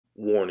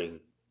Warning: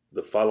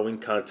 the following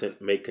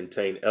content may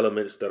contain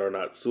elements that are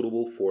not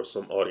suitable for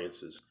some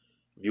audiences.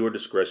 Viewer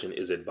discretion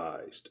is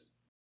advised.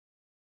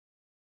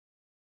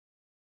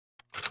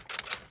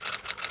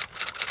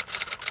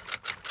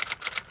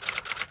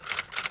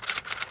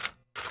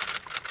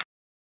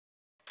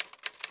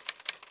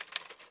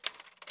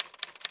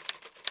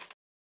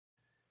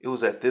 It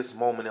was at this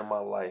moment in my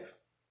life,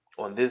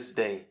 on this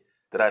day,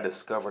 that I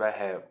discovered I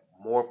had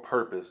more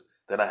purpose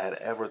than I had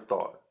ever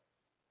thought.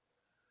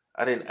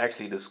 I didn't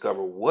actually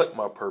discover what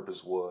my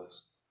purpose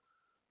was,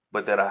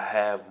 but that I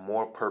have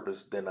more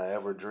purpose than I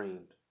ever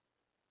dreamed.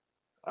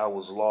 I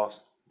was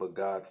lost, but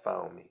God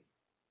found me.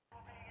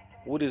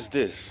 What is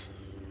this?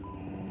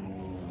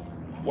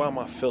 Why am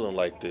I feeling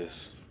like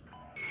this?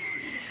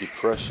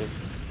 Depression,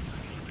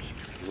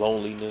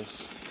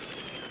 loneliness,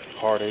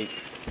 heartache.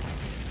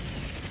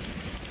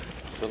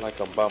 I feel like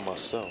I'm by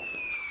myself.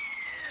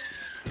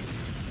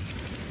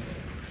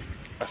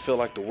 I feel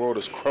like the world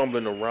is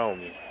crumbling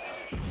around me.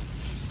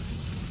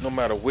 No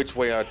matter which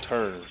way I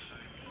turn,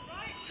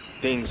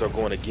 things are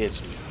going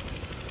against me.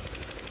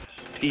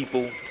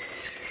 People,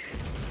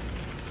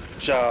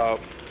 job,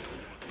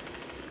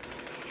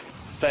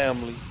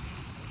 family.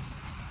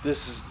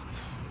 This is...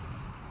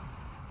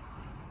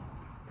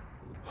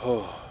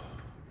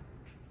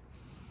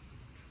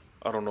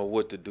 I don't know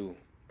what to do.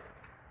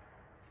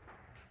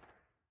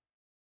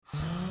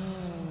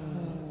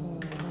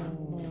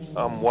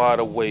 I'm wide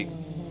awake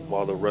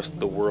while the rest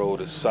of the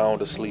world is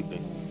sound asleep.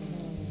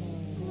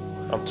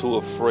 I'm too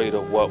afraid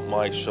of what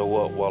might show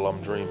up while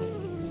I'm dreaming.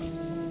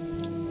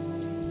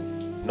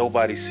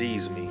 Nobody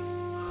sees me.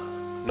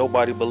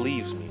 Nobody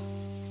believes me.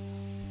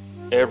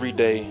 Every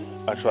day,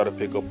 I try to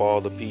pick up all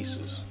the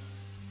pieces.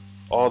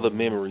 All the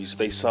memories,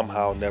 they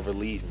somehow never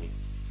leave me.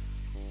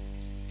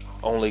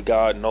 Only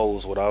God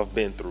knows what I've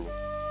been through.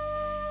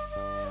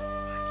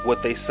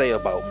 What they say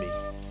about me.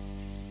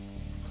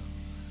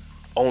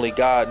 Only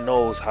God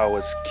knows how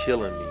it's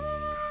killing me.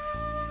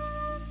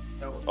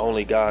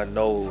 Only God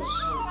knows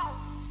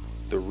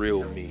the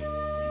real me.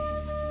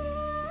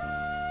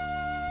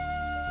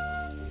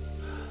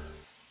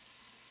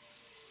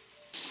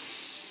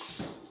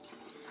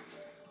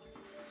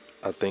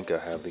 I think I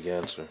have the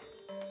answer.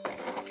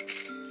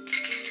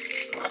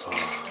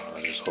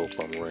 I just hope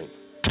I'm right.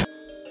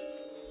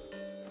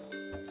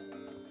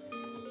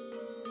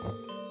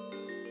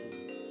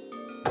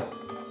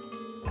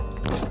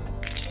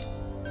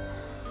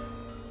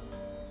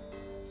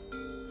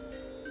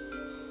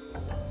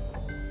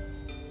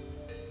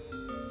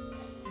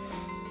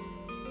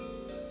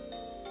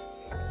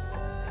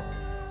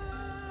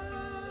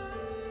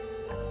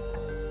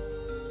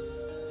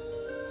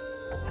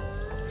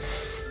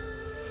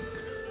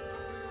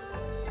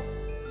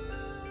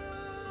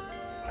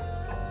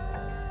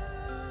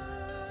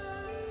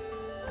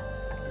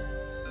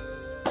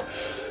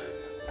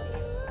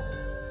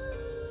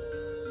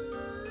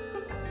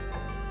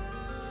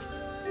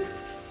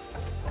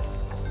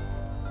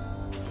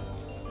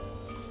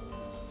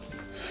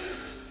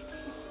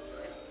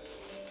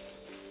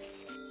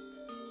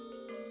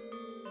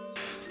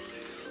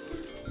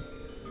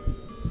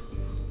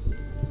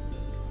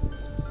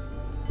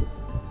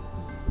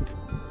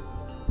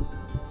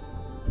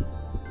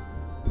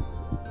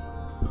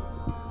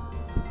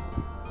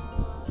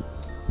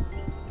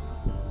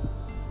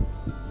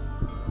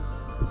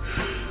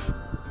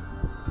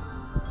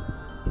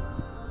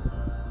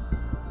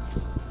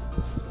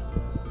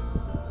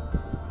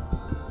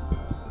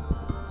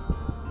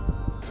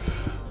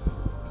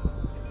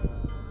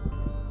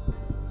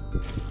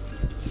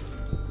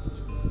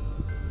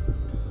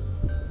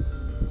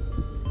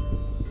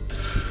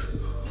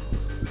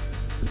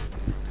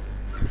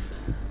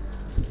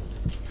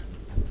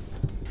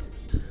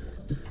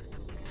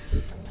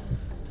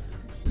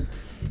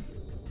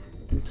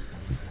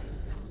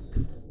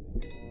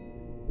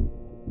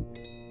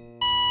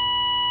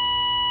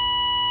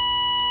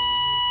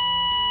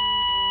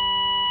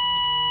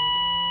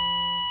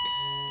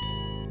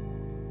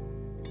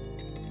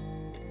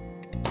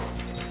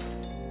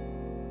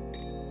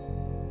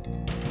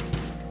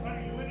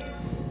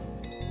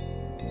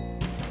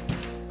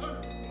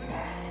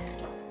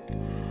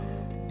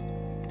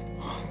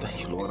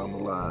 Thank you, Lord, I'm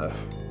alive.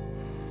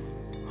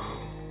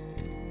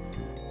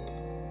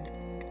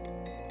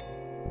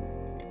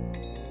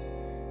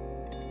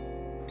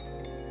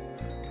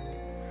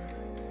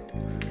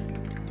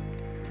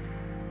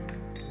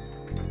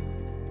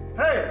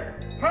 Hey,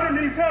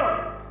 Hunter needs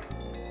help.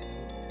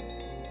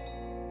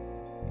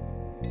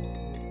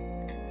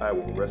 I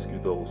will rescue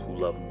those who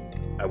love me.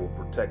 I will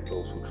protect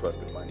those who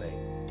trust in my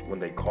name. When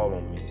they call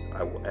on me,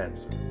 I will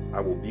answer.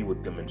 I will be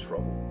with them in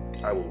trouble.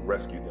 I will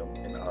rescue them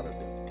and honor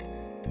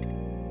them.